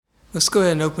Let's go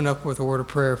ahead and open up with a word of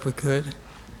prayer if we could.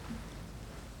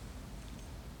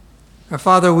 Our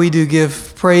Father, we do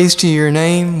give praise to your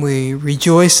name. We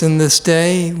rejoice in this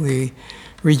day. We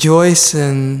rejoice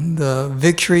in the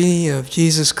victory of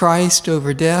Jesus Christ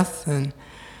over death. And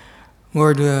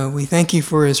Lord, we thank you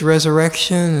for his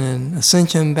resurrection and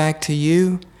ascension back to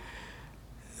you,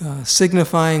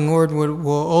 signifying, Lord, what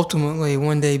will ultimately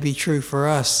one day be true for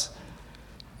us.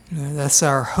 That's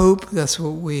our hope. That's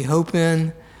what we hope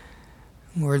in.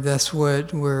 Lord, that's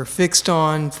what we're fixed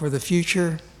on for the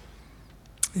future.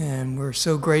 And we're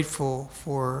so grateful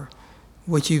for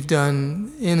what you've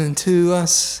done in and to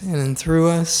us and through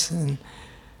us and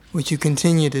what you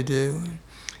continue to do.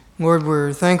 Lord,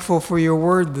 we're thankful for your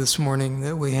word this morning,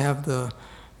 that we have the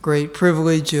great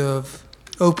privilege of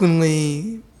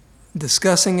openly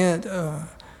discussing it,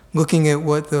 looking at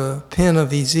what the pen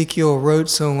of Ezekiel wrote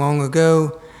so long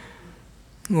ago.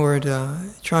 Lord,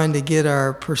 trying to get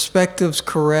our perspectives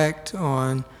correct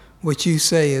on what you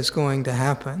say is going to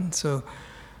happen. So,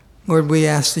 Lord, we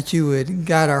ask that you would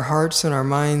guide our hearts and our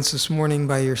minds this morning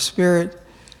by your Spirit,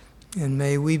 and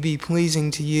may we be pleasing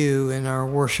to you in our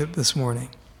worship this morning.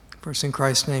 First, in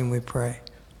Christ's name we pray.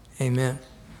 Amen.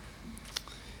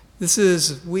 This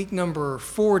is week number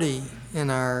 40 in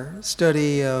our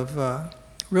study of,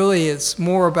 really it's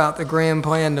more about the grand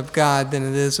plan of God than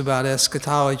it is about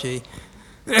eschatology.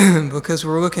 Because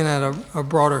we're looking at a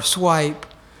broader swipe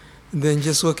than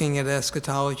just looking at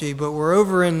eschatology. But we're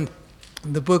over in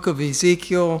the book of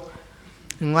Ezekiel,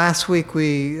 and last week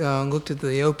we looked at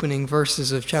the opening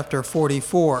verses of chapter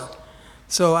 44.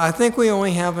 So I think we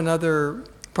only have another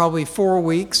probably 4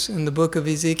 weeks in the book of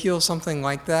Ezekiel, something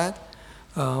like that,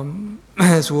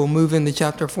 as we'll move into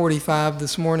chapter 45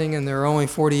 this morning, and there are only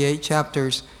 48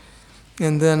 chapters.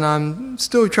 And then I'm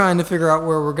still trying to figure out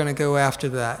where we're going to go after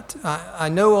that. I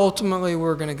know ultimately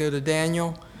we're going to go to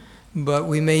Daniel, but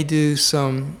we may do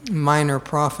some minor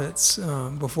prophets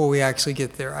before we actually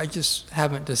get there. I just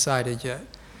haven't decided yet.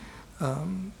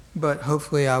 But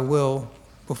hopefully I will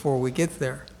before we get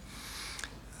there.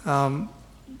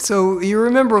 So you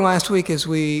remember last week as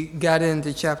we got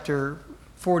into chapter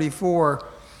 44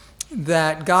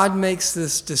 that God makes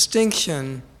this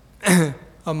distinction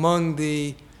among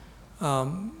the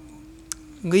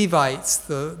Levites,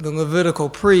 the Levitical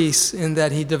priests, in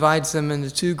that he divides them into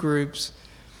two groups,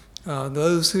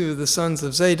 those who are the sons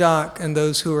of Zadok and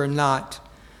those who are not.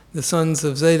 The sons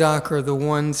of Zadok are the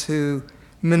ones who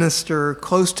minister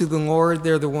close to the Lord.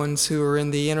 They're the ones who are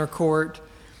in the inner court,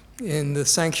 in the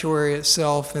sanctuary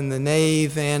itself, in the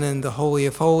nave, and in the Holy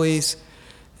of Holies.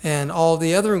 And all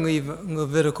the other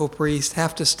Levitical priests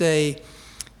have to stay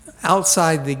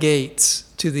outside the gates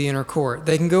to the inner court.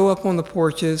 They can go up on the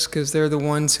porches because they're the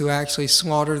ones who actually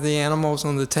slaughter the animals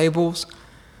on the tables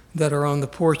that are on the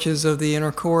porches of the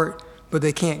inner court, but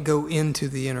they can't go into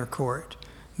the inner court.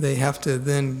 They have to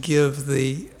then give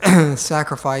the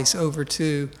sacrifice over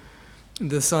to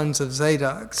the sons of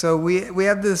Zadok. So we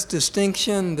have this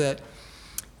distinction that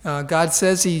God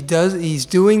says he's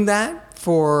doing that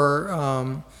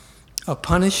for a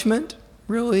punishment,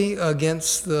 really,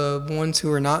 against the ones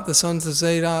who are not the sons of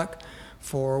Zadok.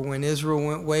 For when Israel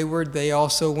went wayward, they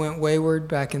also went wayward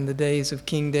back in the days of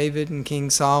King David and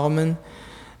King Solomon.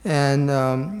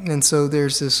 And so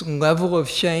there's this level of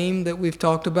shame that we've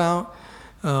talked about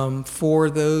for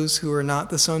those who are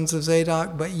not the sons of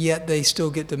Zadok, but yet they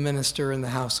still get to minister in the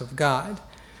house of God.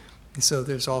 And so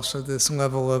there's also this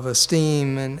level of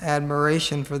esteem and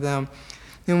admiration for them.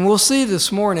 And we'll see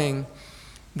this morning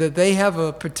that they have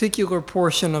a particular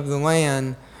portion of the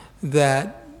land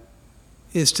that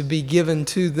is to be given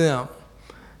to them.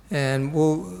 And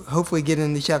we'll hopefully get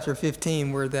into chapter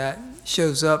 15 where that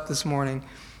shows up this morning.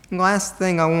 And the last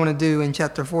thing I want to do in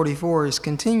chapter 44 is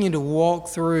continue to walk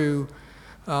through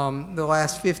the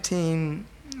last 15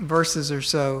 verses or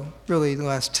so, really the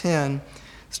last 10,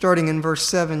 starting in verse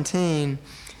 17.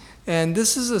 And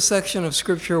this is a section of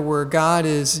Scripture where God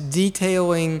is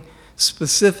detailing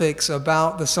specifics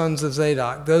about the sons of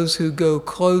Zadok, those who go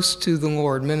close to the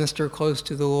Lord, minister close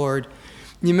to the Lord.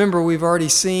 You remember we've already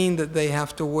seen that they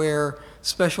have to wear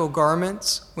special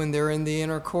garments when they're in the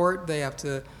inner court. They have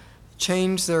to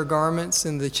change their garments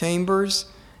in the chambers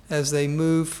as they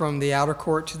move from the outer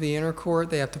court to the inner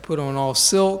court. They have to put on all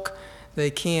silk.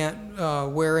 They can't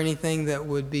wear anything that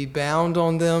would be bound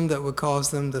on them that would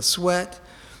cause them to sweat.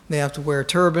 They have to wear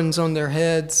turbans on their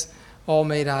heads, all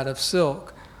made out of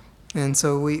silk. And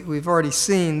so we've already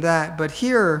seen that. But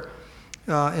here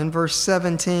in verse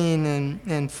 17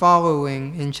 and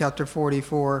following in chapter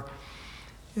 44,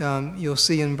 you'll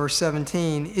see in verse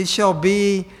 17, it shall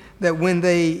be that when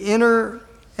they enter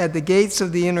At the gates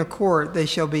of the inner court they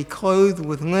shall be clothed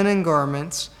with linen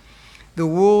garments. The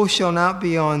wool shall not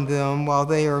be on them while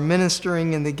they are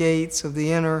ministering in the gates of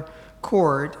the inner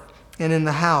court and in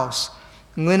the house.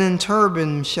 Linen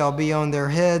turbans shall be on their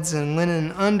heads, and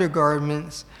linen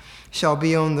undergarments shall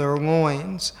be on their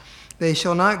loins. They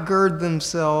shall not gird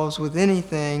themselves with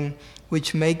anything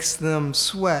which makes them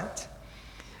sweat.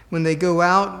 When they go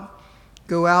out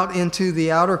into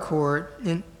the outer court,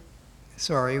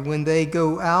 when they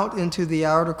go out into the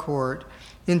outer court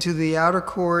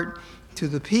to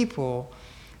the people,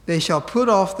 they shall put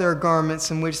off their garments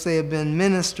in which they have been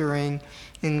ministering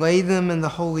and lay them in the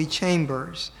holy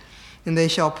chambers. And they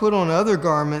shall put on other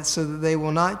garments so that they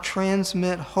will not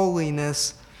transmit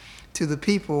holiness to the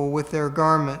people with their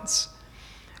garments.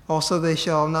 Also they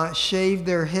shall not shave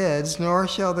their heads, nor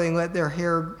shall they let their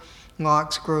hair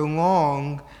locks grow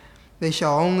long. They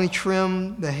shall only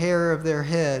trim the hair of their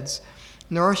heads.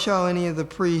 Nor shall any of the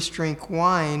priests drink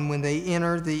wine when they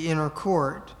enter the inner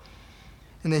court.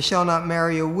 And they shall not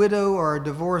marry a widow or a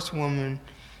divorced woman,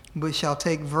 but shall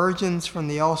take virgins from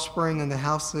the offspring of the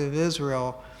house of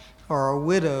Israel, or a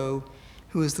widow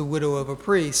who is the widow of a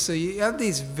priest. So you have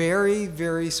these very,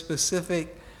 very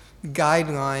specific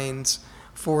guidelines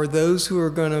for those who are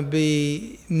going to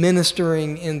be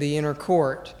ministering in the inner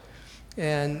court.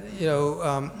 And,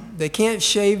 they can't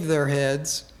shave their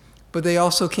heads, but they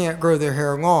also can't grow their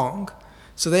hair long.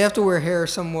 So they have to wear hair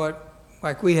somewhat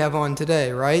like we have on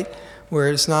today, right? Where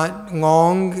it's not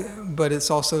long, but it's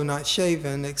also not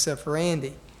shaven, except for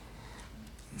Andy.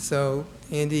 So,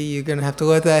 Andy, you're going to have to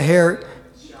let that hair.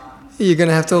 You're going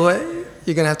to have to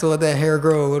let that hair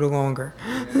grow a little longer.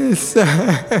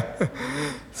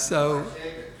 So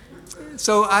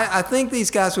I think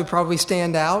these guys would probably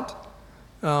stand out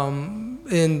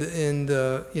in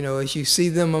the as you see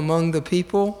them among the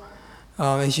people.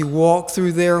 As you walk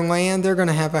through their land, they're going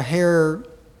to have a hair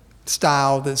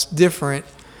style that's different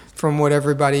from what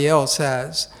everybody else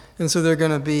has. And so they're going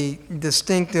to be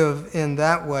distinctive in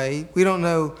that way. We don't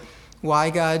know why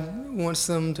God wants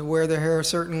them to wear their hair a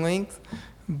certain length,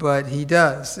 but he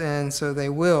does, and so they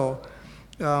will.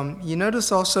 You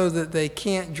notice also that they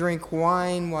can't drink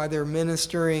wine while they're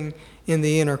ministering in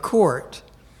the inner court.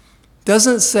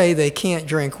 Doesn't say they can't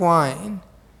drink wine.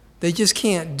 They just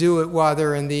can't do it while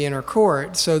they're in the inner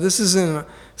court. So this isn't,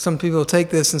 some people take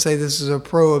this and say this is a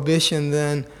prohibition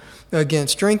then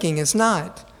against drinking. It's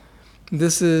not.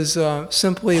 This is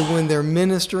simply when they're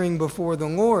ministering before the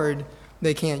Lord,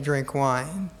 they can't drink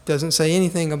wine. Doesn't say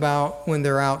anything about when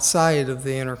they're outside of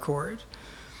the inner court.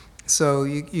 So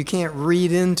you can't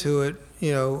read into it,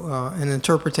 an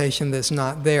interpretation that's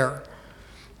not there.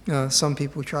 Some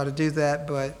people try to do that,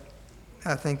 but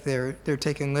I think they're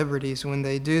taking liberties when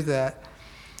they do that.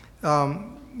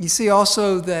 You see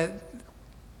also that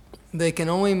they can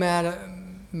only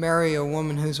marry a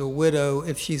woman who's a widow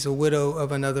if she's a widow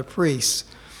of another priest.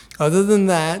 Other than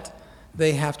that,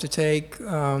 they have to take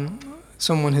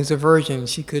someone who's a virgin.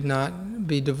 She could not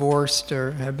be divorced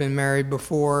or have been married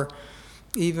before.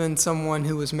 Even someone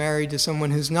who was married to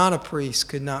someone who's not a priest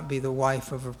could not be the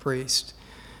wife of a priest.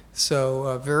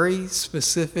 So very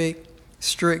specific,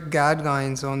 strict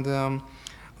guidelines on them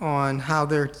on how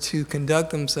they're to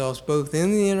conduct themselves, both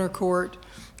in the inner court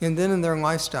and then in their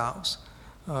lifestyles.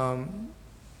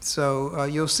 So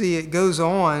you'll see it goes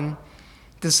on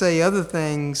to say other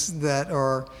things that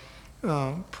are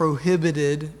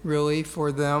prohibited, really,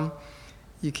 for them.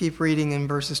 You keep reading in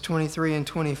verses 23 and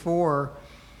 24.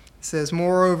 It says,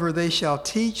 "Moreover, they shall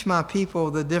teach my people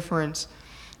the difference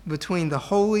between the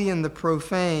holy and the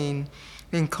profane,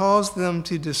 and cause them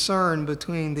to discern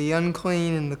between the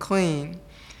unclean and the clean.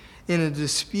 In a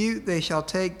dispute they shall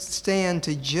stand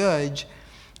to judge.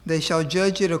 They shall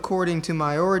judge it according to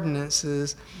my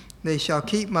ordinances. They shall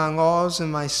keep my laws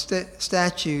and my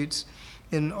statutes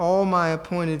in all my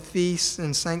appointed feasts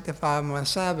and sanctify my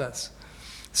Sabbaths."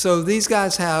 So these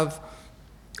guys have,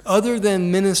 other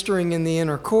than ministering in the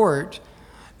inner court,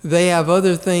 they have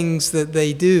other things that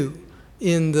they do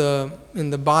in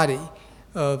the body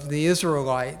of the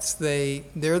Israelites.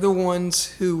 They're the ones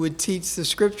who would teach the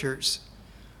scriptures.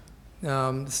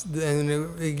 And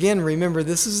again, remember,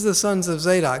 this is the sons of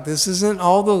Zadok. This isn't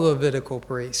all the Levitical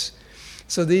priests.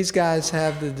 So these guys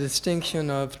have the distinction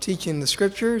of teaching the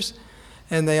scriptures,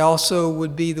 and they also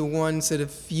would be the ones that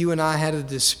if you and I had a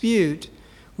dispute,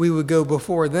 we would go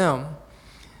before them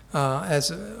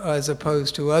as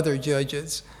opposed to other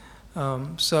judges.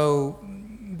 So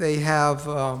they have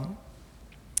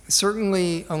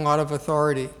certainly a lot of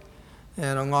authority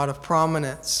and a lot of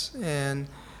prominence, and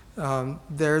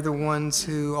they're the ones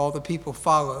who all the people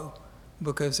follow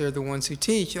because they're the ones who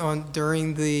teach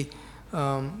during the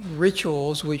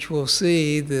rituals, which we'll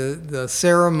see, the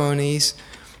ceremonies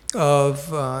of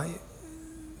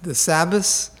the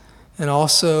Sabbath, and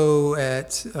also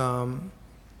at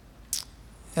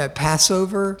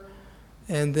Passover,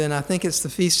 and then I think it's the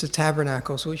Feast of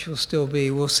Tabernacles, which will still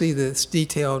be. We'll see this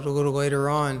detailed a little later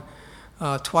on.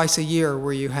 Twice a year,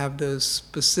 where you have those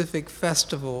specific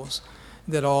festivals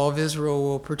that all of Israel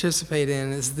will participate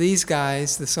in. It's these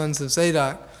guys, the sons of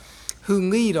Zadok,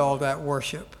 who lead all that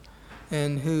worship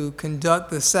and who conduct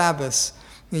the Sabbaths.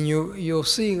 And you'll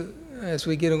see as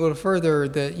we get a little further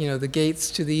that the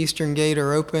gates to the eastern gate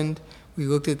are opened. We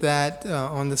looked at that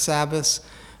on the Sabbaths.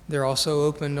 They're also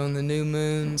opened on the new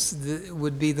moons. It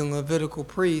would be the Levitical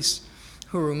priests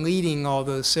who are leading all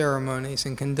those ceremonies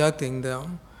and conducting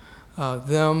them.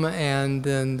 Them and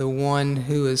then the one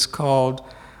who is called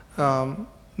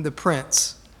the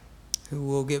prince, who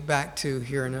we'll get back to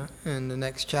here in the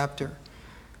next chapter.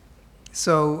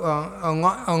 So a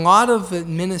lot of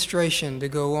administration to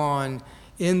go on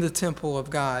in the temple of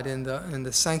God, in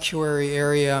the sanctuary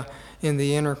area, in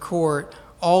the inner court,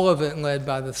 all of it led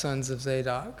by the sons of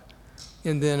Zadok.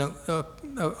 And then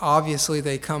obviously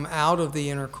they come out of the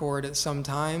inner court at some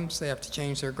times. They have to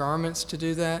change their garments to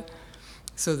do that,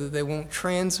 so that they won't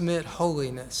transmit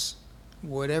holiness,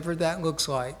 whatever that looks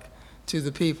like, to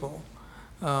the people.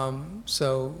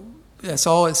 So that's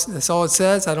all it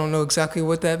says. I don't know exactly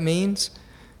what that means.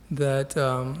 That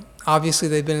obviously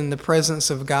they've been in the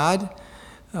presence of God,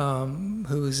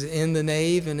 who's in the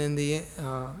nave and in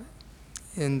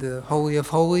the Holy of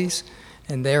Holies,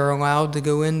 and they're allowed to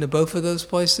go into both of those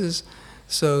places.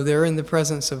 So they're in the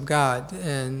presence of God,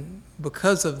 and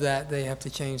because of that, they have to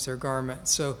change their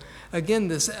garments. So again,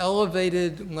 this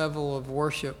elevated level of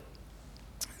worship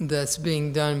that's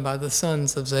being done by the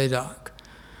sons of Zadok.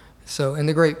 So, and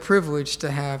the great privilege to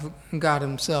have God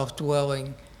himself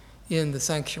dwelling in the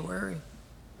sanctuary.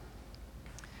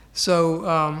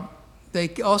 So they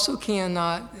also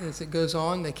cannot, as it goes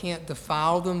on, they can't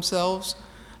defile themselves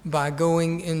by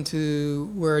going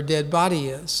into where a dead body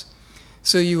is.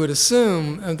 So you would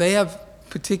assume they have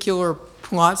particular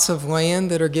plots of land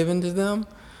that are given to them.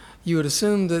 You would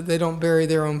assume that they don't bury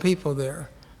their own people there,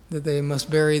 that they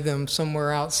must bury them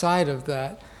somewhere outside of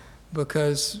that,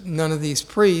 because none of these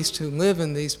priests who live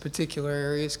in these particular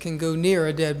areas can go near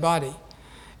a dead body,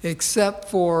 except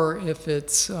for if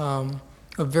it's a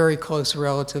very close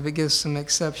relative. It gives some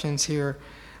exceptions here.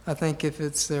 I think if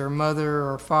it's their mother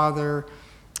or father,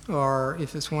 or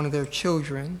if it's one of their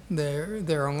children,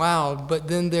 they're allowed. But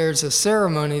then there's a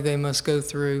ceremony they must go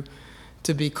through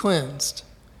to be cleansed,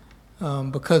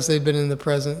 because they've been in the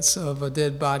presence of a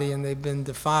dead body and they've been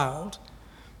defiled.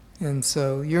 And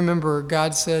so you remember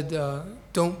God said,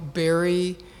 don't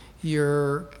bury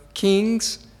your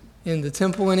kings in the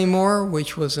temple anymore,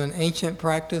 which was an ancient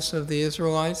practice of the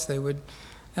Israelites. They would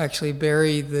actually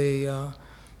bury the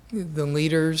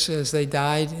leaders as they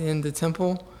died in the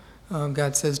temple.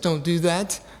 God says, don't do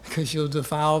that, because you'll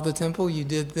defile the temple. You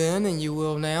did then and you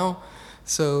will now.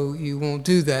 So you won't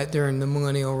do that during the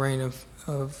millennial reign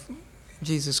of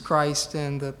Jesus Christ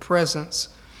and the presence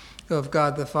of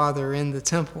God the Father in the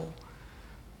temple.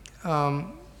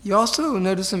 You also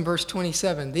notice in verse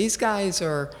 27, these guys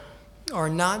are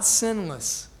not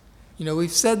sinless.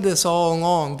 We've said this all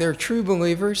along. They're true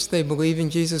believers. They believe in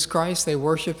Jesus Christ. They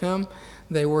worship him.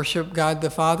 They worship God the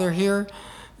Father here.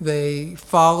 They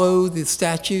follow the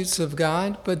statutes of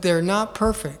God, but they're not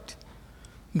perfect.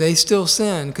 They still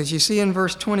sin, because you see in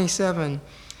verse 27,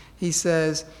 he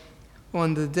says,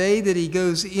 on the day that he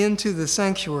goes into the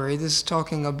sanctuary, this is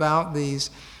talking about these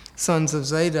sons of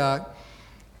Zadok,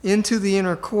 into the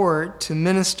inner court to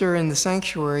minister in the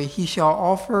sanctuary, he shall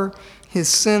offer his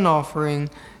sin offering,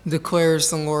 declares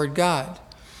the Lord God.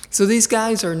 So these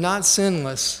guys are not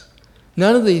sinless.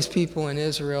 None of these people in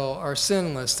Israel are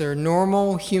sinless. They're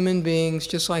normal human beings,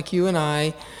 just like you and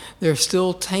I. They're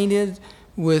still tainted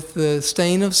with the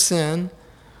stain of sin.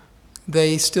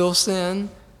 They still sin.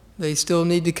 They still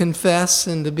need to confess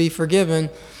and to be forgiven.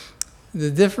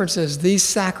 The difference is these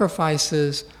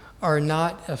sacrifices are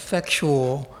not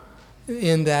effectual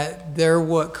in that they're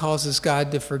what causes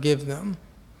God to forgive them.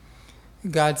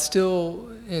 God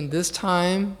still, in this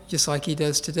time, just like he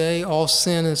does today, all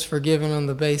sin is forgiven on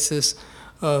the basis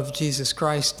of Jesus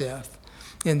Christ's death.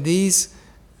 And these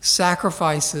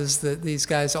sacrifices that these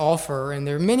guys offer, and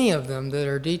there are many of them that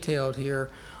are detailed here,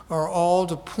 are all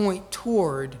to point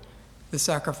toward the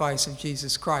sacrifice of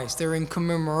Jesus Christ. They're in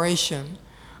commemoration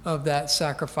of that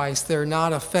sacrifice. They're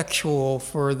not effectual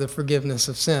for the forgiveness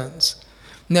of sins.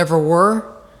 Never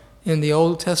were in the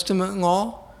Old Testament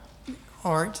law,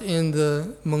 aren't in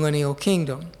the millennial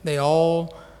kingdom. They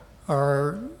all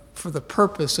are for the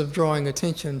purpose of drawing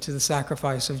attention to the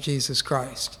sacrifice of Jesus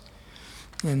Christ.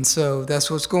 And so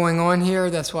that's what's going on here.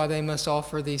 That's why they must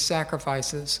offer these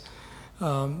sacrifices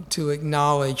to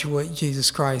acknowledge what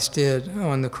Jesus Christ did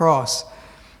on the cross.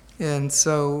 And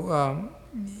so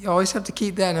you always have to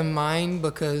keep that in mind,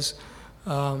 because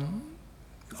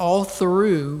all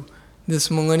through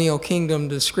this millennial kingdom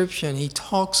description, he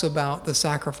talks about the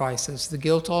sacrifices, the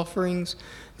guilt offerings,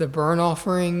 the burnt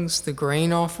offerings, the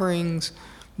grain offerings,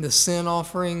 the sin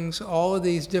offerings, all of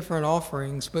these different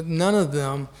offerings, but none of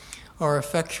them are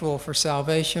effectual for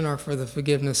salvation or for the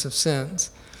forgiveness of sins.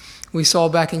 We saw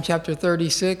back in chapter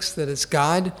 36 that it's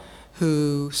God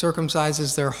who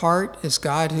circumcises their heart. It's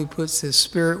God who puts his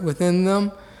spirit within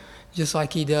them, just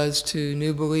like he does to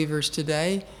new believers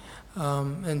today.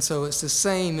 And so it's the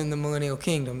same in the millennial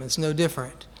kingdom. It's no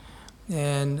different.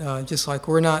 And just like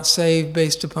we're not saved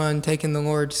based upon taking the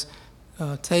Lord's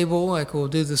table like we'll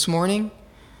do this morning,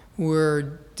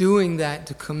 we're doing that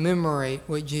to commemorate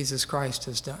what Jesus Christ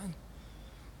has done.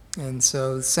 And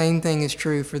so the same thing is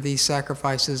true for these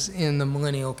sacrifices in the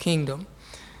millennial kingdom.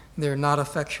 They're not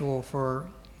effectual for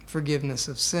forgiveness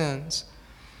of sins.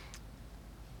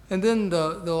 And then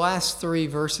the last three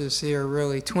verses here,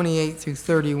 really, 28 through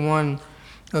 31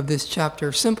 of this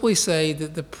chapter, simply say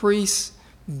that the priests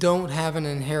don't have an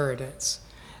inheritance.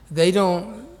 They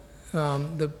don't,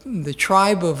 the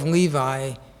tribe of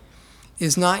Levi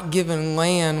is not given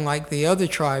land like the other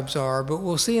tribes are, but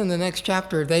we'll see in the next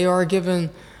chapter they are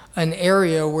given an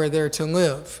area where they're to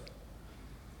live,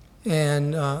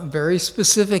 and a very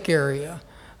specific area,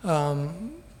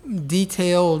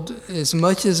 detailed as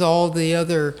much as all the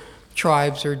other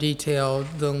tribes are detailed.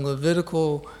 The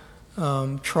Levitical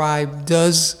tribe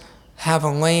does have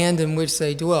a land in which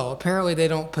they dwell. Apparently they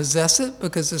don't possess it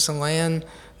because it's a land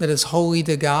that is holy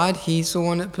to God. He's the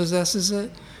one that possesses it,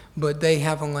 but they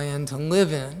have a land to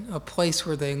live in, a place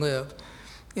where they live.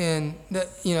 And that,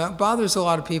 it bothers a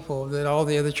lot of people that all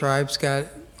the other tribes got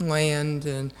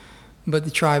land, but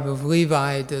the tribe of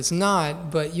Levi does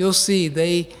not. But you'll see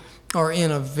they are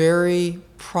in a very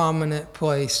prominent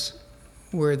place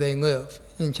where they live.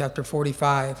 In chapter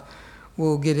 45,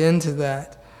 we'll get into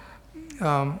that.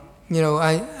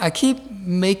 I keep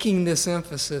making this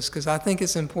emphasis because I think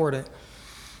it's important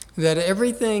that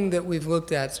everything that we've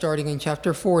looked at, starting in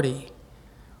chapter 40,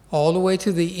 all the way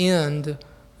to the end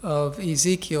of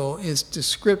Ezekiel, is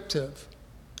descriptive.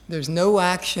 There's no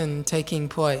action taking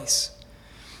place.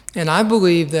 And I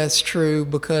believe that's true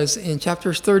because in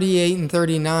chapters 38 and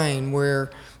 39,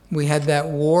 where we had that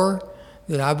war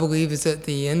that I believe is at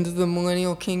the end of the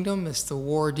millennial kingdom, it's the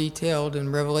war detailed in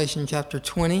Revelation chapter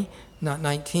 20, not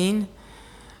 19.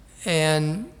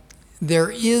 And there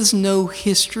is no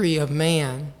history of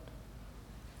man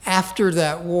after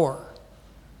that war.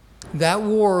 That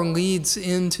war leads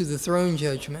into the throne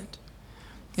judgment.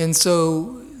 And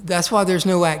so that's why there's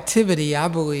no activity, I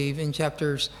believe, in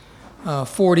chapters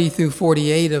 40 through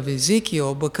 48 of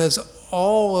Ezekiel, because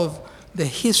all of the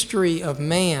history of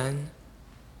man,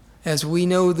 as we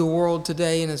know the world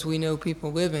today and as we know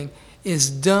people living, is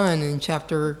done in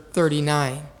chapter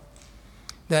 39.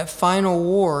 That final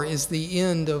war is the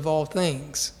end of all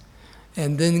things.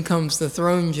 And then comes the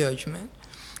throne judgment.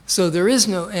 So there is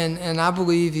no, and I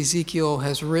believe Ezekiel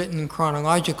has written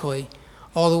chronologically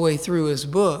all the way through his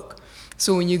book.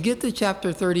 So when you get to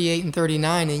chapter 38 and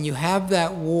 39 and you have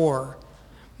that war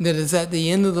that is at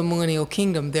the end of the millennial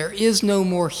kingdom, there is no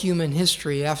more human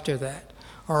history after that,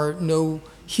 or no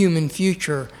human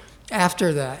future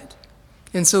after that.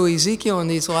 And so Ezekiel in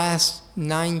these last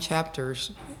 9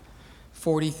 chapters,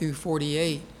 40 through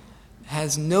 48,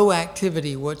 has no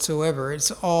activity whatsoever.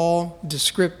 It's all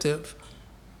descriptive.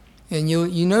 And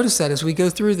you notice that as we go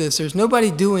through this, there's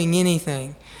nobody doing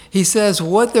anything. He says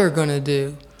what they're going to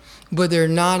do, but they're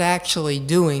not actually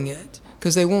doing it,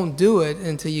 because they won't do it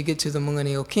until you get to the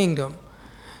millennial kingdom.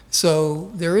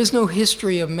 So there is no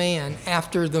history of man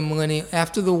after the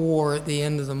war at the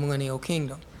end of the millennial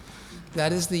kingdom.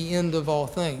 That is the end of all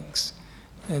things.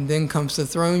 And then comes the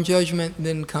throne judgment,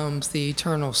 then comes the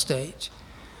eternal stage.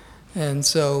 And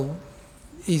so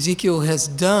Ezekiel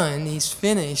he's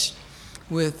finished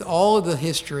with all of the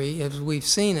history as we've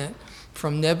seen it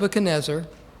from Nebuchadnezzar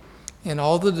and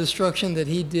all the destruction that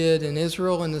he did in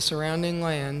Israel and the surrounding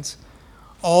lands,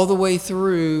 all the way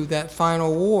through that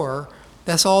final war.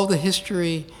 That's all the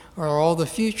history or all the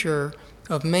future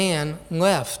of man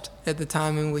left at the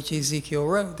time in which Ezekiel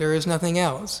wrote. There is nothing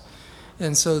else.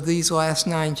 And so these last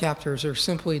 9 chapters are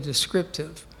simply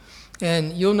descriptive.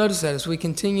 And you'll notice that as we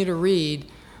continue to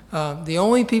read, the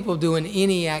only people doing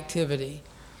any activity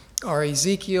are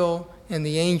Ezekiel and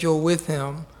the angel with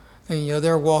him, And,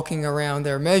 they're walking around,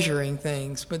 they're measuring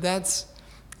things, but that's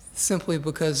simply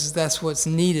because that's what's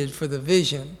needed for the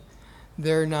vision.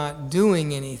 They're not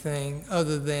doing anything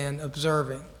other than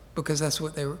observing, because that's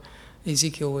what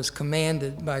Ezekiel was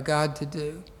commanded by God to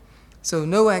do. So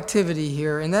no activity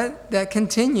here, and that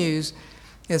continues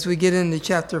as we get into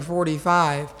chapter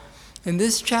 45. And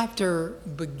this chapter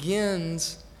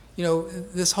begins,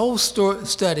 this whole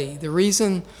study, the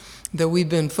reason that we've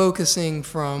been focusing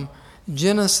from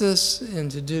Genesis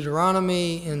into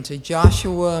Deuteronomy into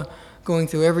Joshua, going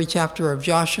through every chapter of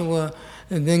Joshua,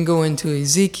 and then going to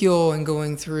Ezekiel and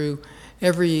going through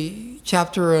every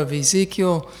chapter of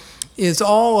Ezekiel, is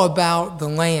all about the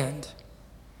land.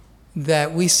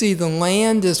 That we see the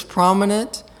land is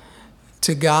prominent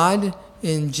to God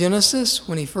in Genesis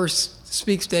when he first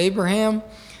speaks to Abraham.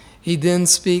 He then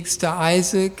speaks to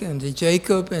Isaac and to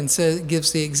Jacob and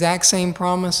gives the exact same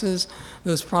promises.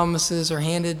 Those promises are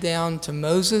handed down to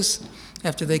Moses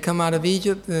after they come out of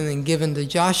Egypt, and then given to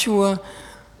Joshua.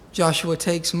 Joshua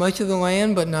takes much of the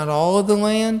land, but not all of the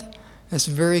land. That's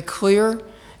very clear.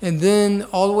 And then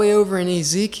all the way over in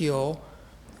Ezekiel,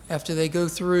 after they go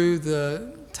through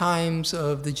the times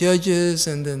of the judges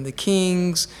and then the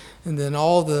kings and then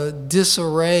all the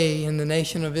disarray in the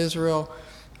nation of Israel,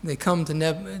 they come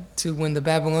to when the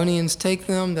Babylonians take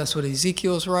them. That's what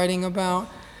Ezekiel's writing about.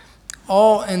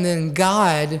 And then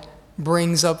God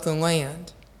brings up the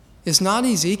land. It's not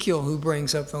Ezekiel who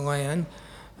brings up the land.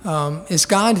 It's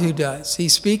God who does. He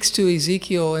speaks to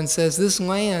Ezekiel and says, this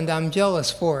land, I'm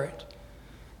jealous for it.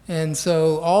 And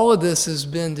so all of this has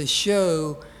been to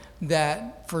show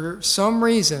that for some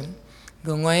reason,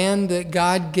 the land that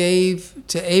God gave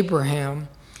to Abraham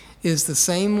is the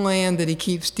same land that he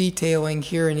keeps detailing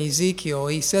here in Ezekiel.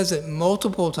 He says it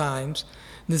multiple times.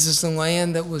 This is the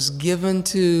land that was given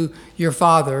to your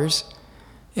fathers,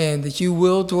 and that you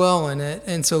will dwell in it.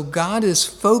 And so God is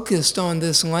focused on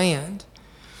this land.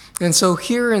 And so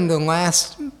here in the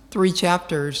last 4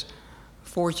 chapters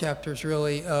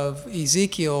really, of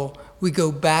Ezekiel, we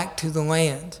go back to the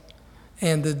land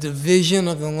and the division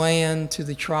of the land to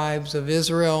the tribes of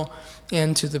Israel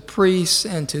and to the priests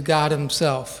and to God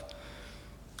himself.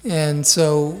 And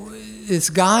so it's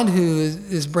God who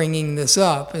is bringing this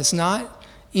up. It's not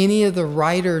any of the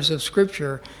writers of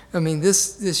Scripture. I mean,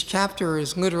 this chapter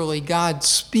is literally God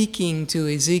speaking to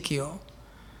Ezekiel.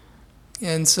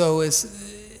 And so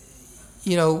it's,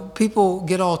 people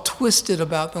get all twisted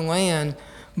about the land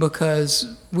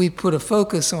because we put a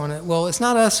focus on it. Well, it's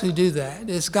not us who do that.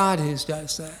 It's God who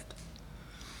does that.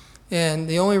 And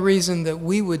the only reason that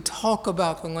we would talk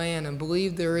about the land and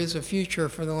believe there is a future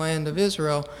for the land of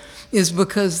Israel is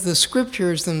because the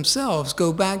Scriptures themselves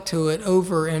go back to it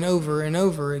over and over and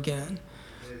over again.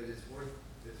 David, it's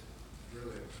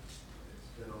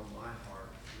been on my heart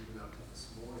even up to this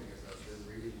morning as I've been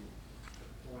reading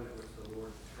the point at which the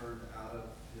Lord turned out of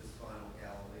his final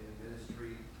Galilean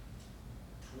ministry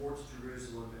towards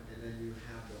Jerusalem, and then you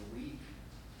have the week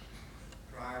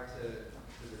prior to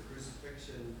the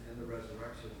crucifixion and the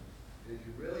resurrection. And if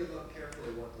you really look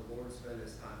carefully, what the Lord spent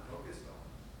his time focused on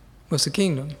Was the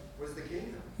kingdom. was the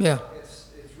kingdom. Yeah.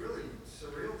 It's really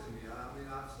surreal to me. I mean,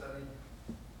 I've studied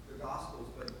the Gospels,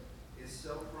 but it's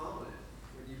so prominent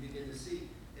when you begin to see.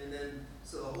 And then,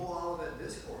 so the whole Olivet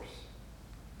Discourse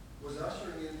was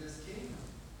ushering in this kingdom.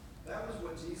 That was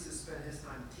what Jesus spent his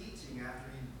time teaching after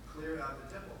he cleared out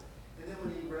the temple. And then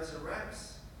when he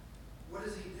resurrects, what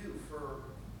does he do for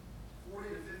 40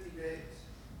 to 50 days?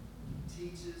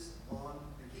 Teaches on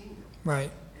the kingdom.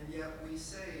 Right. And yet we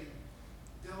say,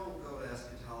 don't go to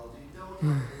eschatology, it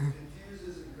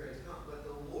confuses and creates conflict. But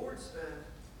the Lord spent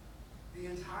the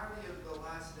entirety of the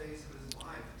last days of his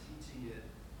life teaching it.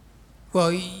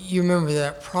 Well, you remember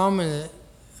that prominent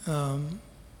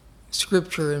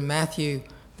scripture in Matthew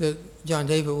that John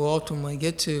David will ultimately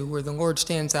get to, where the Lord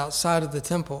stands outside of the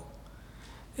temple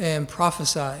and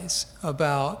prophesies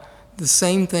about the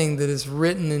same thing that is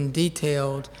written and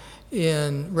detailed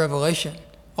in Revelation,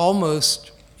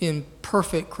 almost in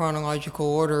perfect chronological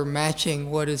order,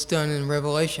 matching what is done in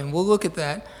Revelation. We'll look at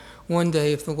that one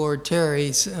day if the Lord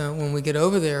tarries when we get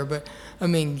over there. But, I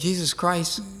mean, Jesus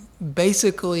Christ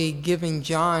basically giving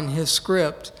John his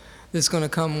script that's going to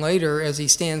come later as he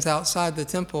stands outside the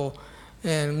temple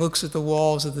and looks at the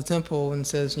walls of the temple and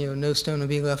says, no stone will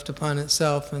be left upon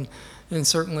itself. And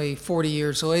certainly 40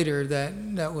 years later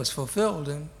that was fulfilled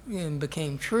and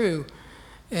became true.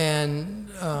 And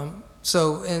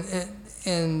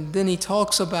and then he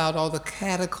talks about all the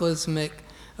cataclysmic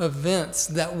events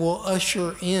that will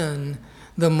usher in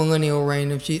the millennial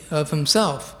reign of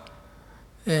himself.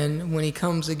 And when he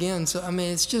comes again, so I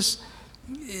mean, it's just,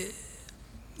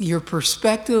 your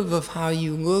perspective of how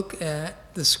you look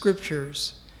at the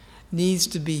scriptures needs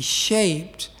to be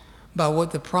shaped by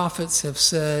what the prophets have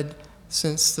said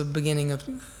since the beginning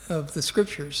of the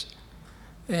scriptures.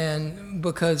 And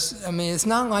because, I mean, it's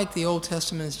not like the Old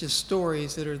Testament is just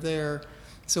stories that are there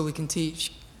so we can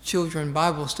teach children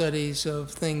Bible studies of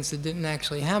things that didn't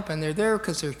actually happen. They're there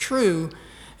because they're true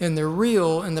and they're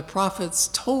real, and the prophets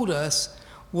told us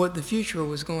what the future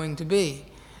was going to be.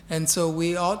 And so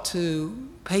we ought to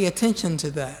pay attention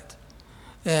to that.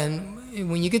 And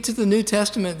when you get to the New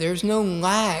Testament, there's no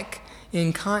lack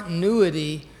in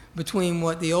continuity between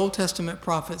what the Old Testament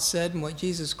prophets said and what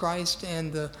Jesus Christ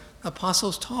and the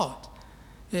apostles taught.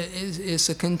 It's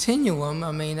a continuum.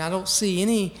 I mean, I don't see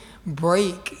any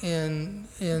break in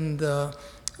the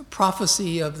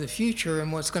prophecy of the future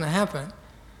and what's going to happen.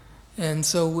 And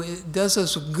so it does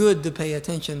us good to pay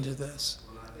attention to this.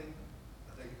 Well, I think,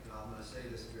 and I'm going to say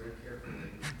this very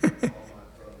carefully with all my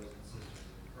brothers and sisters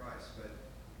in Christ, but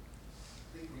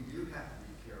I think we do have to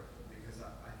be careful, because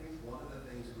I think one of the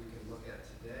things we can look at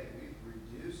today, we've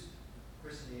reduced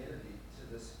Christianity to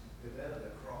this event of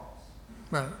the cross.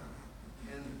 Right.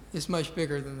 And It's much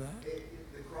bigger than that.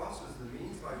 the cross was the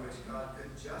means by which God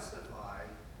could justify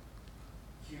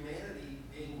humanity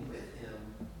being with him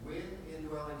when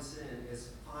indwelling sin is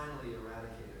finally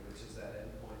eradicated, which is that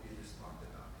end point you just talked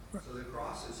about. Right. So the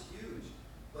cross is huge,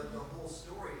 but the whole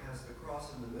story has the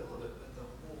cross in the middle of it, but the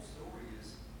whole story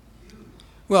is huge.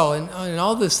 Well, and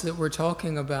all this that we're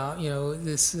talking about, you know,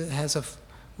 this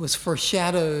was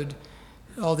foreshadowed,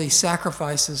 all these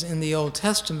sacrifices in the Old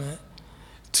Testament,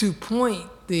 to point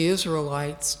the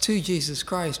Israelites to Jesus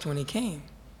Christ when he came.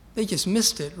 They just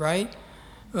missed it, right?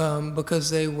 Because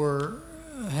they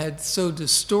had so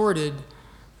distorted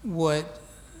what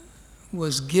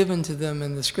was given to them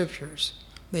in the scriptures.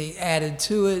 They added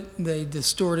to it, they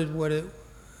distorted what it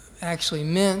actually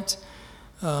meant,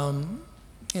 and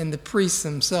the priests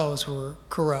themselves were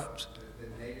corrupt.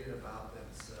 They made it about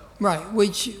themselves. Right,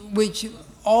 which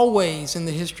always in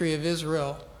the history of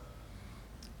Israel,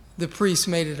 the priests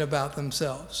made it about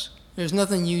themselves. There's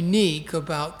nothing unique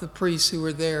about the priests who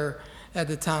were there at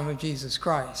the time of Jesus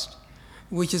Christ,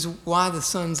 which is why the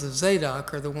sons of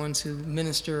Zadok are the ones who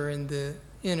minister in the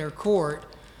inner court,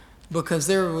 because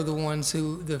they were the ones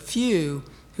the few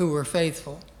who were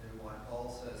faithful. And why Paul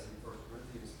says in 1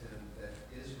 Corinthians 10 that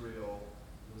Israel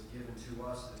was given to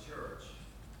us, the church,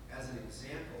 as an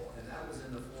example, and that was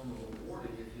in the form of a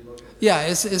warning if you look at the Yeah,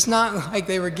 it's not like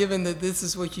they were given that this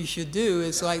is what you should do.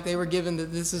 It's like they were given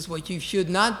that this is what you should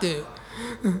not do.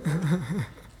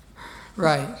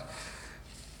 Right.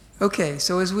 Okay,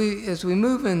 so as we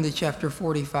move into chapter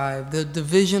 45, the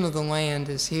division of the land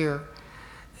is here.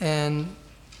 And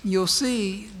you'll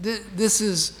see this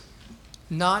is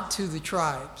not to the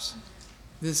tribes.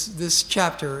 This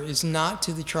chapter is not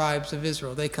to the tribes of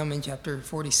Israel. They come in chapter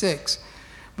 46.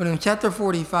 But in chapter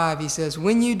 45, he says,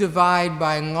 "When you divide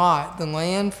by lot the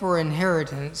land for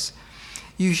inheritance,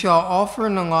 you shall offer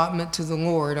an allotment to the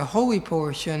Lord, a holy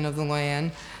portion of the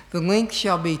land. The length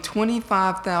shall be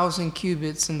 25,000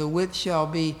 cubits, and the width shall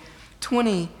be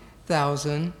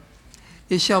 20,000.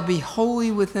 It shall be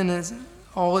holy within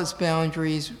all its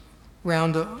boundaries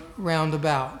round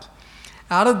about.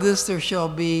 Out of this there shall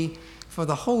be for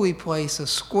the holy place a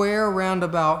square round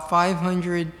about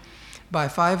 500 by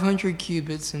 500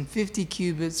 cubits, and 50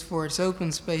 cubits for its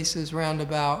open spaces round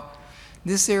about.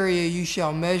 This area you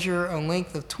shall measure a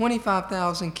length of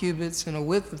 25,000 cubits and a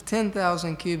width of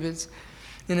 10,000 cubits,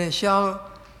 and it shall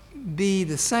be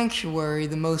the sanctuary,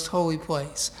 the most holy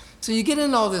place." So you get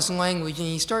into all this language and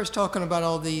he starts talking about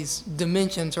all these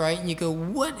dimensions, right? And you go,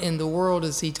 what in the world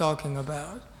is he talking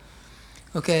about?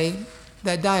 Okay,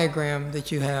 that diagram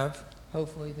that you have,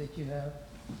 hopefully that you have.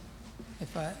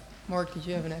 Mark, did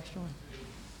you have an extra one?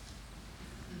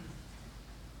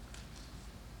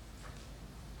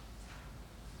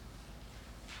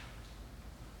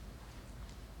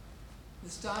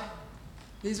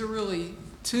 These are really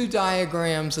two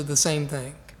diagrams of the same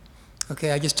thing.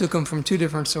 Okay, I just took them from two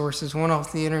different sources, one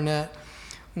off the internet,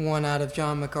 one out of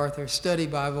John MacArthur's study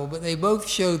Bible, but they both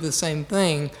show the same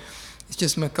thing. It's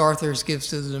just MacArthur's gives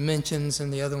to the dimensions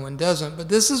and the other one doesn't. But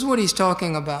this is what he's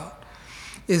talking about,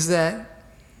 is that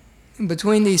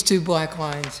between these two black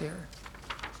lines here,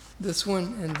 this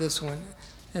one,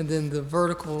 and then the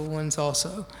vertical ones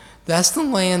also, that's the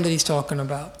land that he's talking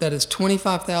about. That is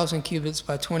 25,000 cubits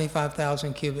by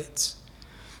 25,000 cubits.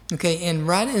 Okay, and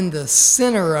right in the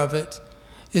center of it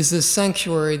is this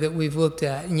sanctuary that we've looked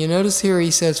at. And you notice here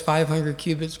he says 500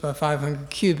 cubits by 500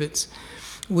 cubits,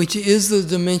 which is the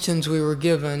dimensions we were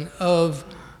given of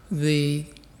the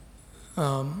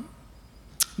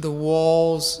the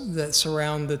walls that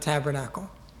surround the tabernacle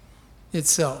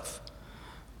itself.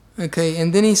 Okay,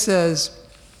 and then he says,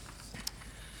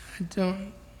 I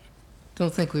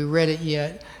don't think we read it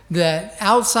yet, that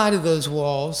outside of those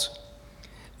walls,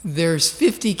 there's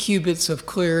 50 cubits of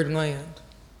cleared land.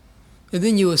 And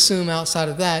then you assume outside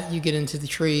of that, you get into the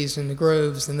trees and the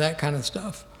groves and that kind of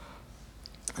stuff.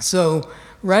 So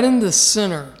right in the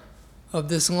center of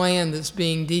this land that's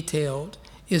being detailed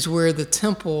is where the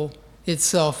temple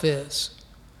itself is.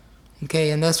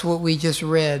 Okay, and that's what we just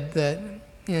read.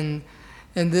 And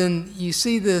then you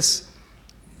see this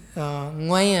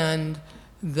land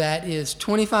that is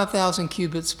 25,000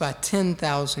 cubits by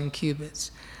 10,000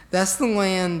 cubits. That's the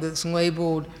land that's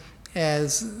labeled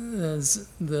as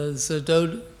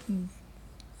the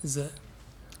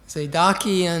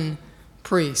Zadokian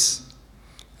priests.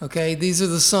 Okay, these are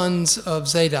the sons of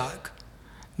Zadok.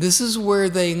 This is where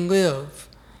they live,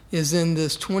 is in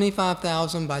this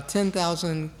 25,000 by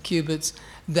 10,000 cubits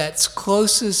that's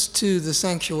closest to the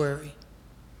sanctuary.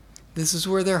 This is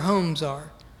where their homes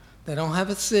are. They don't have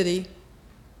a city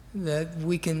that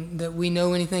we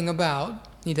know anything about.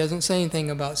 He doesn't say anything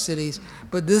about cities,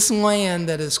 but this land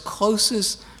that is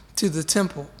closest to the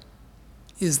temple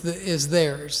is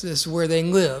theirs. This is where they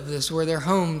live. This is where their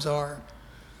homes are.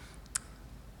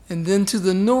 And then to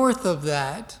the north of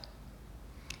that,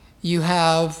 you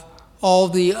have all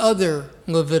the other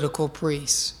Levitical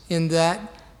priests in that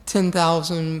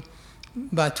 10,000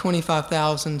 by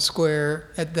 25,000 square,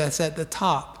 that's at the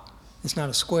top. It's not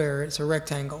a square, it's a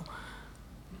rectangle.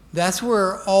 That's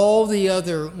where all the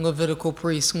other Levitical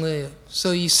priests live.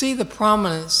 So you see the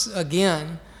prominence,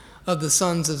 again, of the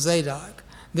sons of Zadok.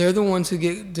 They're the ones who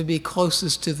get to be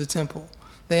closest to the temple.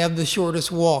 They have the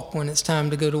shortest walk when it's time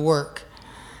to go to work.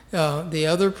 The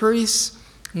other priests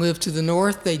live to the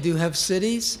north. They do have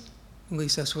cities. At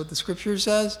least that's what the scripture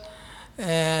says.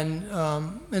 And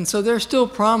so they're still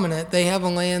prominent. They have a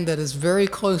land that is very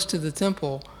close to the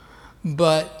temple,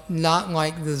 but not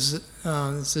like the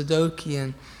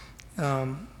Zadokian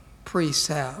priests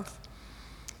have.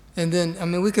 And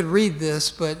then, we could read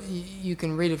this, but you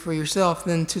can read it for yourself.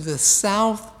 Then to the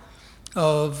south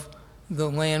of the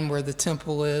land where the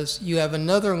temple is, you have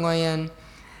another land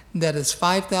that is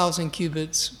 5,000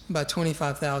 cubits by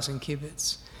 25,000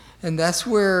 cubits. And that's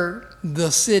where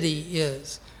the city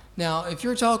is. Now, if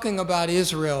you're talking about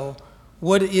Israel,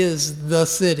 what is the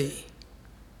city?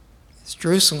 It's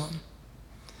Jerusalem.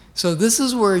 So this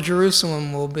is where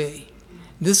Jerusalem will be.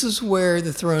 This is where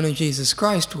the throne of Jesus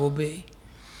Christ will be.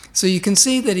 So you can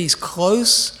see that he's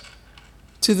close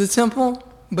to the temple,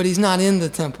 but he's not in the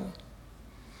temple.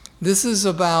 This is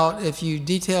about, if you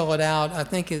detail it out, I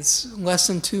think it's less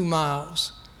than 2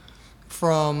 miles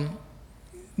from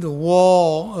the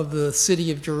wall of the city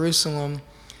of Jerusalem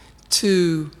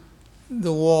to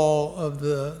the wall of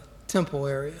the temple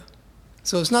area.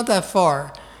 So it's not that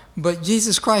far, but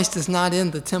Jesus Christ is not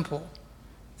in the temple.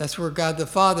 That's where God the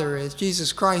Father is.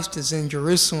 Jesus Christ is in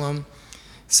Jerusalem,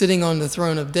 sitting on the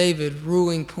throne of David,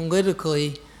 ruling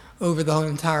politically over the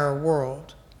entire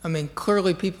world.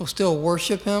 Clearly people still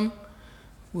worship him.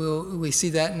 We see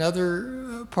that in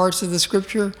other parts of the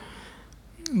scripture.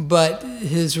 But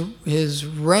his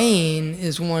reign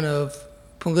is one of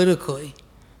politically.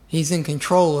 He's in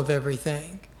control of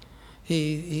everything.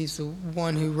 He's the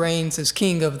one who reigns as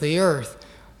king of the earth,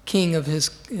 king of his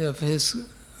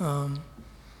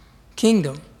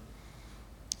kingdom.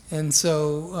 And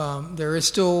so there is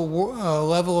still a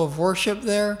level of worship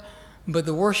there, but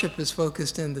the worship is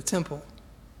focused in the temple.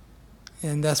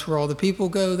 And that's where all the people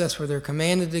go. That's where they're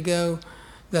commanded to go.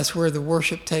 That's where the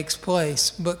worship takes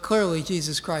place. But clearly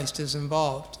Jesus Christ is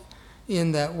involved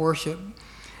in that worship.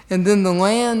 And then the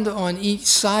land on each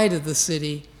side of the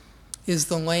city is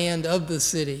the land of the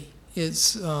city.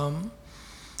 It's, when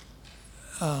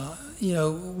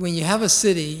you have a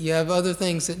city, you have other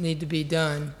things that need to be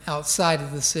done outside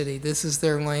of the city. This is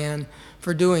their land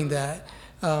for doing that.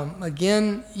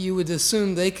 Again, you would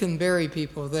assume they can bury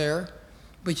people there,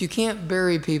 but you can't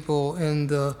bury people in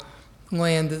the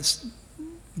land that's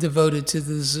devoted to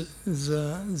the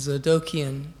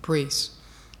Zadokian priests,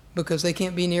 because they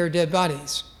can't be near dead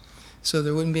bodies. So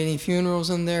there wouldn't be any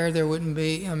funerals in there. There wouldn't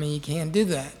be, you can't do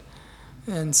that.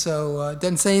 And so it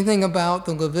doesn't say anything about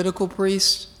the Levitical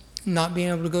priests not being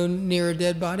able to go near a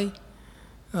dead body.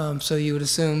 So you would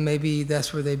assume maybe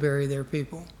that's where they bury their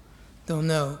people. Don't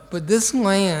know. But this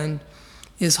land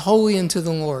is holy unto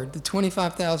the Lord, the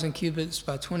 25,000 cubits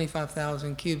by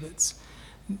 25,000 cubits.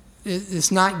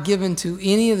 It's not given to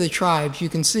any of the tribes. You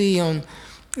can see on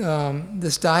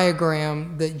this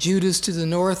diagram that Judah's to the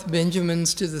north,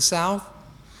 Benjamin's to the south.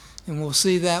 And we'll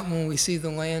see that when we see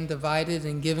the land divided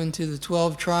and given to the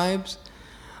 12 tribes.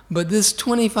 But this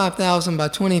 25,000 by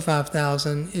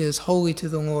 25,000 is holy to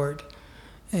the Lord.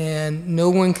 And no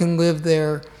one can live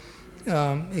there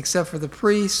except for the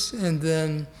priests, and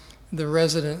then the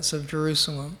residents of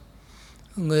Jerusalem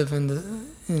live in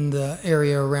the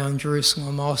area around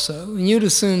Jerusalem also. And you'd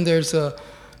assume there's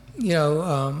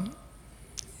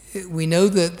we know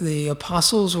that the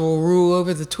apostles will rule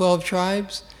over the 12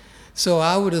 tribes, so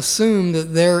I would assume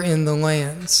that they're in the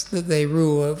lands that they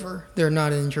rule over. They're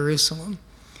not in Jerusalem.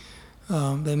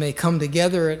 They may come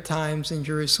together at times in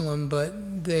Jerusalem,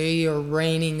 but they are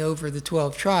reigning over the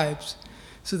 12 tribes.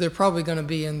 So they're probably going to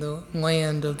be in the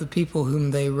land of the people whom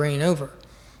they reign over.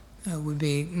 That would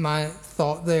be my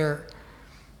thought there.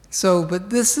 So,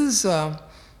 but this is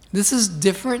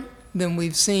different than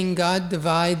we've seen God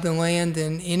divide the land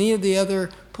in any of the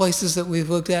other places that we've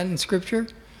looked at in Scripture.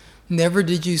 Never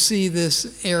did you see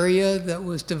this area that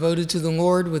was devoted to the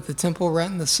Lord with the temple right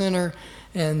in the center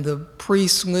and the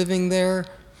priests living there,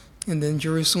 and then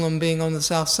Jerusalem being on the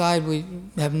south side. We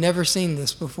have never seen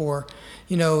this before.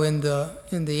 In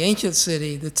the ancient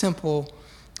city, the temple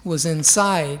was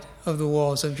inside of the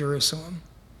walls of Jerusalem.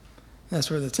 That's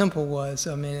where the temple was.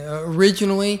 I mean,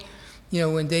 originally,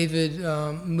 when David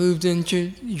moved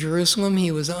into Jerusalem,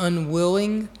 he was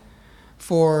unwilling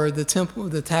for the temple,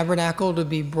 the tabernacle, to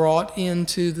be brought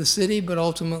into the city, but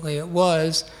ultimately it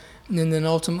was. And then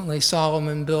ultimately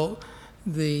Solomon built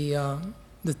the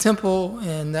temple,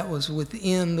 and that was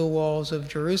within the walls of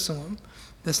Jerusalem.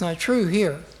 That's not true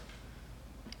here.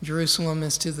 Jerusalem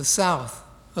is to the south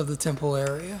of the temple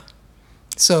area.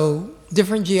 So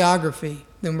different geography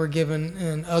than we're given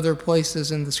in other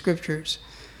places in the Scriptures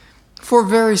for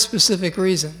very specific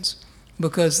reasons,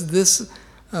 because this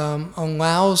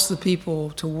allows the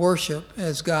people to worship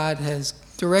as God has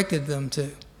directed them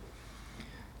to.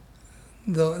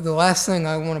 The last thing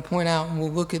I want to point out, and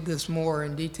we'll look at this more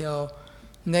in detail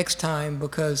next time,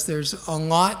 because there's a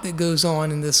lot that goes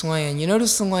on in this land. You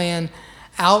notice the land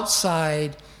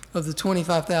outside of the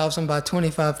 25,000 by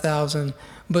 25,000,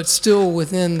 but still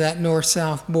within that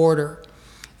north-south border,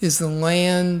 is the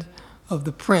land of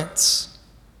the prince.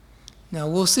 Now,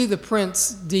 we'll see the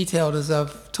prince detailed, as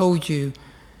I've told you,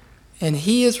 and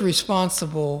he is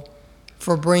responsible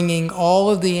for bringing all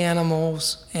of the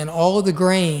animals and all of the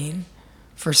grain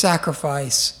for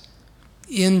sacrifice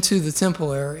into the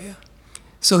temple area.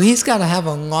 So he's got to have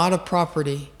a lot of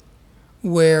property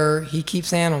where he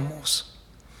keeps animals.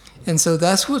 And so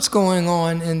that's what's going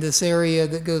on in this area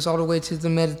that goes all the way to the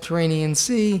Mediterranean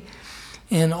Sea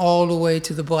and all the way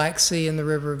to the Black Sea and the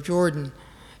River of Jordan,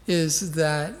 is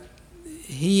that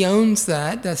he owns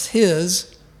that. That's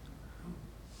his.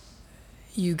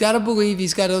 You got to believe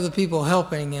he's got other people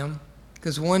helping him,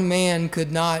 because one man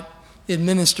could not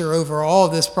administer over all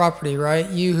this property, right?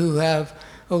 You who have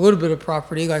a little bit of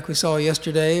property, like we saw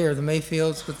yesterday, or the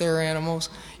Mayfields with their animals,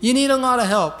 you need a lot of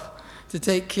help to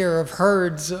take care of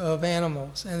herds of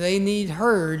animals. And they need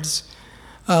herds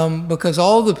because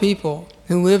all the people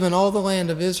who live in all the land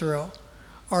of Israel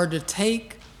are to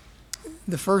take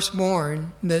the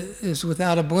firstborn that is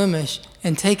without a blemish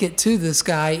and take it to this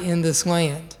guy in this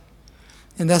land.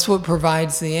 And that's what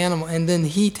provides the animal. And then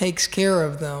he takes care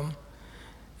of them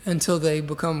until they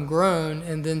become grown,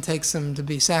 and then takes them to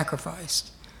be sacrificed.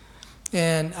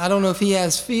 And I don't know if he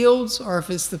has fields or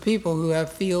if it's the people who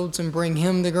have fields and bring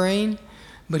him the grain,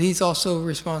 but he's also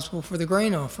responsible for the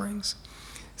grain offerings.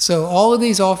 So all of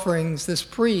these offerings, this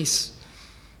priest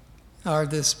or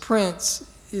this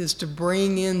prince is to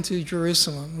bring into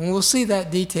Jerusalem. And we'll see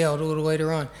that detailed a little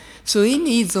later on. So he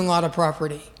needs a lot of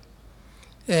property.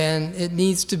 And it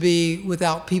needs to be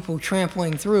without people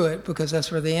trampling through it, because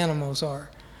that's where the animals are.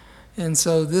 And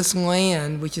so this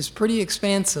land, which is pretty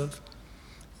expansive,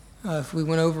 if we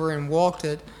went over and walked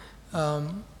it,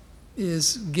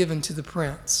 is given to the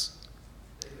prince.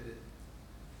 David,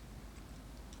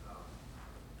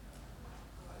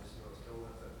 I just noticed, don't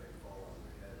let that thing fall on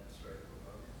your head straight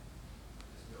above you.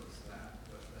 Just noticed that.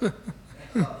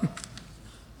 But,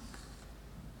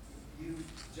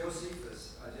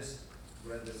 Josephus, I just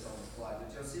read this on the slide,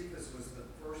 but Josephus was the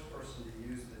first person to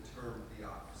use the term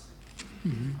theocracy.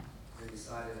 Mm-hmm. And he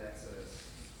cited Exodus.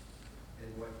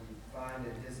 And what you find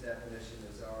in his definition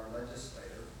is our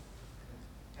legislator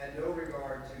had no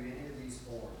regard to any of these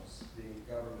forms, being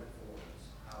government forms,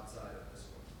 outside of this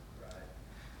one, right?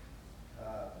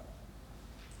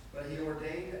 But he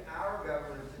ordained our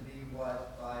government to be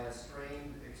what, by a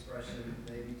strained expression,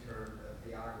 may be termed a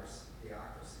theocracy,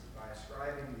 by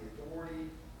ascribing the authority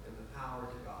and the power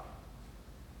to God.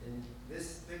 And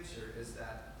this picture is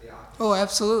that theocracy. Oh,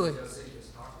 absolutely. Josephus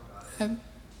talked about it.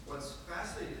 What's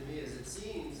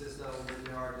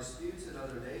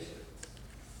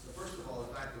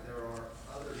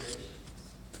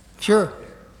Sure. out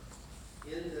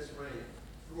there in this reign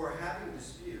who are having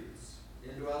disputes,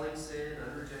 indwelling sin,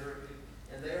 unregenerate people,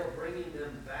 and they are bringing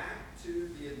them back to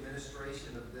the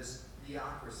administration of this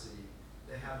theocracy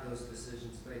to have those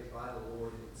decisions made by the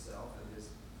Lord himself and his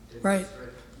Right.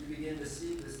 administration. You begin to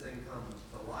see this thing come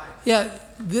to life. Yeah.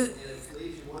 And it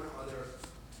leaves you wondering, are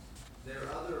there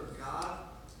other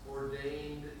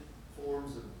God-ordained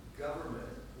forms of government,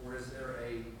 or is there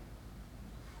a...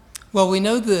 Well, we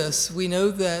know this. We know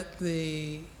that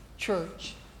the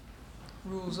church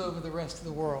rules over the rest of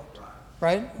the world,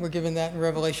 right? We're given that in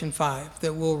Revelation 5,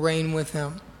 that we'll reign with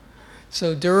him.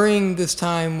 So during this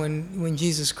time when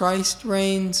Jesus Christ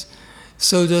reigns,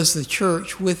 so does the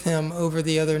church with him over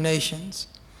the other nations,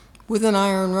 with an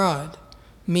iron rod,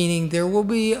 meaning there will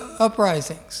be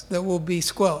uprisings that will be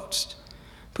squelched,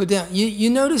 put down. You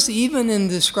notice even in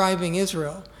describing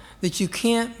Israel that you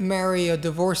can't marry a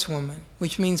divorced woman,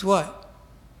 which means what?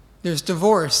 There's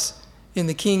divorce in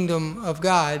the kingdom of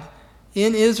God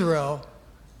in Israel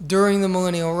during the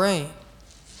millennial reign.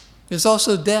 There's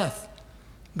also death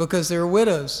because they're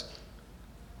widows.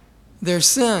 There's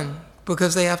sin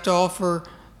because they have to offer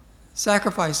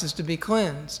sacrifices to be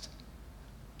cleansed.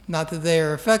 Not that they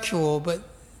are effectual, but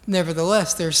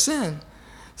nevertheless, there's sin.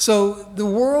 So the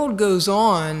world goes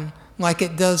on like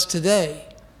it does today.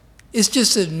 It's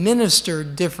just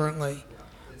administered differently.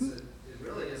 Yeah, it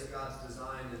really is God's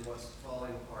design in what's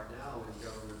falling apart now in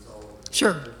governments all over.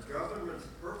 Sure. The government's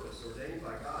purpose, ordained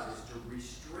by God, is to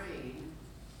restrain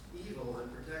evil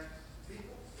and protect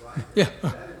people, right? Yeah.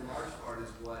 That in large part is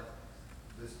what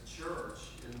this church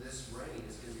in this reign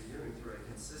is going to be doing through a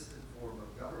consistent form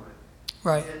of government.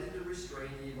 Right. Intended to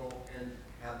restrain evil and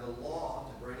have the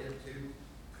law to bring it to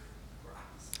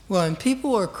Christ. Well, and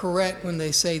people are correct when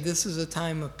they say this is a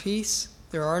time of peace.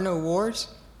 There are no wars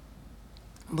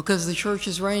because the church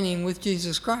is reigning with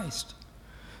Jesus Christ.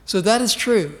 So that is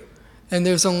true. And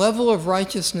there's a level of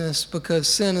righteousness because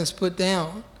sin is put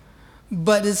down.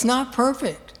 But it's not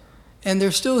perfect. And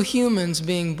there's still humans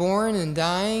being born and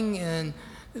dying and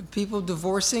people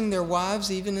divorcing their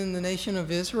wives, even in the nation of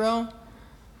Israel.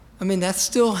 I mean, that's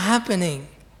still happening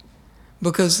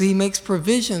because he makes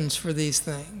provisions for these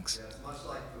things. Yeah, it's much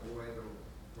like the way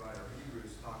the writer of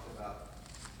Hebrews talked about,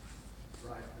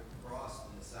 right, the cross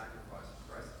and the sacrifice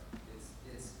of Christ.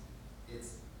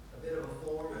 It's a bit of a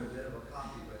form and a bit of a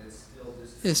copy, but it's still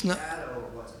just It's a not- shadow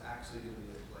of what's actually going to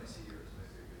be in place here is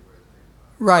maybe a good way to think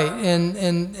about it.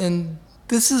 Right, and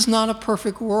this is not a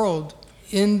perfect world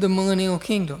in the millennial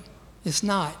kingdom. It's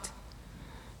not.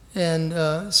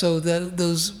 And so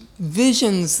those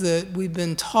visions that we've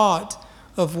been taught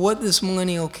of what this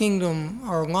millennial kingdom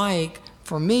are like,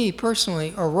 for me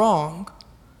personally, are wrong.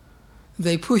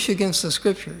 They push against the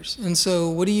scriptures. And so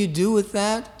what do you do with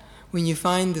that when you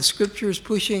find the scriptures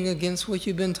pushing against what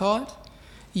you've been taught?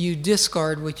 You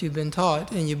discard what you've been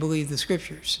taught and you believe the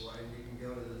scriptures. Well, and you can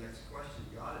go to the next question.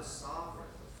 God is sovereign.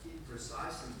 He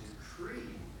precisely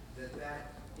decreed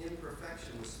that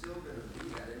imperfection was still going to be,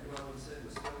 that indwelling sin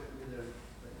was still going to be there.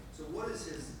 So what is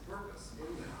his purpose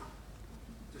in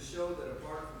that? To show that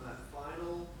apart from that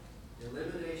final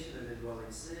elimination of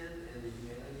indwelling sin and the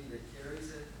humanity that carries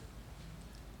it,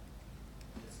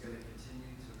 it's going to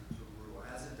continue to rule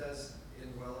as it does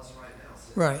indwell us right now.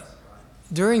 Sin Right. does,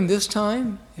 During this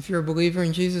time, if you're a believer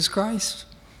in Jesus Christ,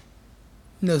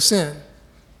 no sin.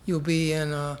 You'll be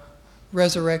in a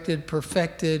resurrected,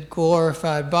 perfected,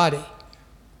 glorified body.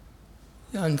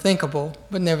 Unthinkable,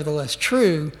 but nevertheless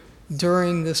true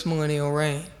during this millennial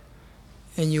reign.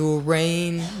 And you will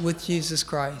reign with Jesus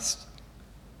Christ.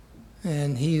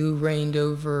 And he who reigned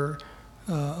over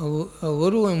a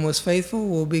little and was faithful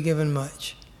will be given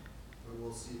much. But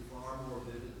we'll see far more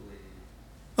vividly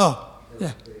Oh, the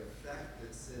yeah. effect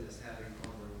that sin is having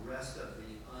on the rest of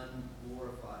the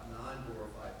unglorified,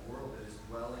 non-glorified world that is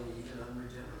dwelling even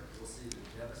unregenerate. We'll see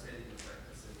the devastating effect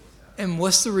that sin was having. And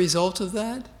what's the result of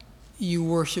that? You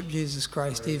worship Jesus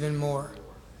Christ even more.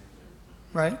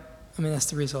 Right? I mean, that's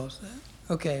the result of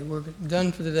that. Okay, we're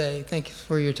done for today. Thank you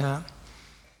for your time.